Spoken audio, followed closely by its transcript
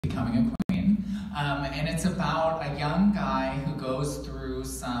Becoming a Queen. And it's about a young guy who goes through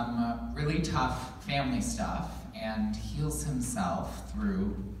some really tough family stuff and heals himself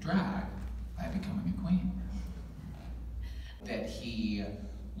through drag by becoming a queen. That he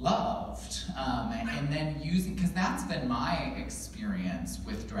loved, and then using, because that's been my experience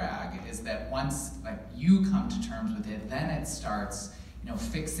with drag, is that once you come to terms with it, then it starts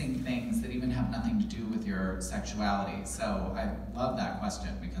fixing things that even have nothing to do with your sexuality. So I love that question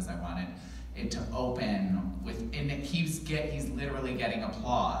because I wanted it to open with, and he's literally getting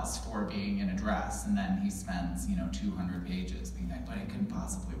applause for being in a dress, and then he spends 200 pages being like, but I couldn't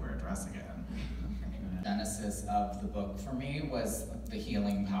possibly wear a dress again. The genesis of the book for me was the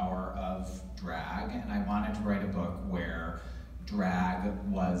healing power of drag, and I wanted to write a book where drag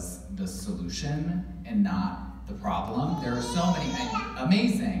was the solution and not the problem. There are so many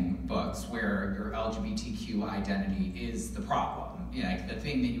amazing books where your LGBTQ identity is the problem. Like the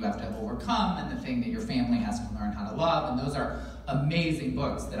thing that you have to overcome and the thing that your family has to learn how to love, and those are amazing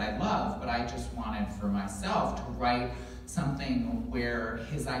books that I love, but I just wanted for myself to write something where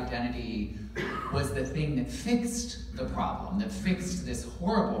his identity was the thing that fixed the problem, that fixed this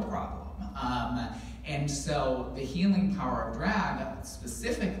horrible problem. And so the healing power of drag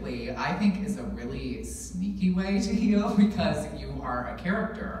specifically, I think, is a really sneaky way to heal because you are a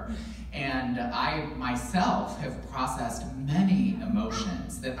character. And I myself have processed many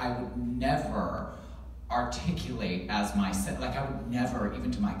emotions that I would never articulate as myself. Like I would never,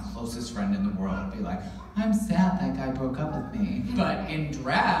 even to my closest friend in the world, be like, I'm sad that guy broke up with me. But in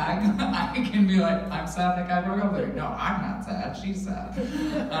drag, I can be like, I'm sad that guy broke up with me. No, I'm not sad, she's sad.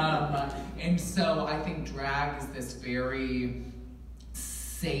 And so I think drag is this very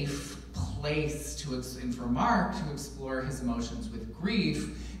safe place and for Mark to explore his emotions with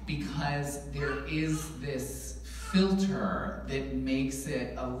grief, because there is this filter that makes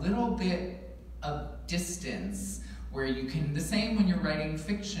it a little bit of distance where you can, the same when you're writing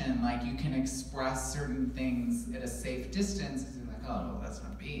fiction, like you can express certain things at a safe distance because you're like, oh, no, that's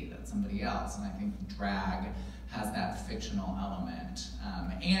not me, that's somebody else. And I think drag has that fictional element.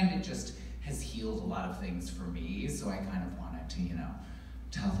 And it just has healed a lot of things for me, so I kind of wanted to,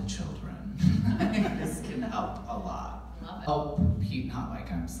 tell the children. This can help a lot. Love it. Oh, not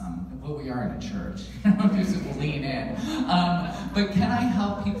like I'm well, we are in a church. Just lean in. But can I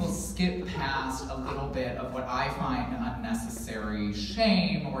help people skip past a little bit of what I find unnecessary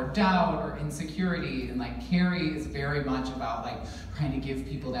shame or doubt or insecurity? And like Carrie is very much about like trying to give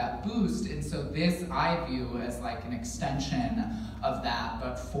people that boost. And so this I view as like an extension of that,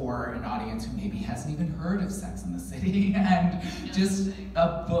 but for an audience who maybe hasn't even heard of Sex and the City, and just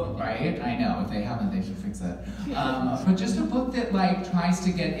a book, right? I know, if they haven't, they should fix it. But just a book that like tries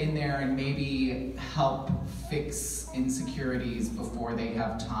to get in there and maybe help fix insecurities before they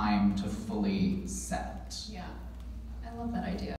have time to fully set. Yeah, I love that idea.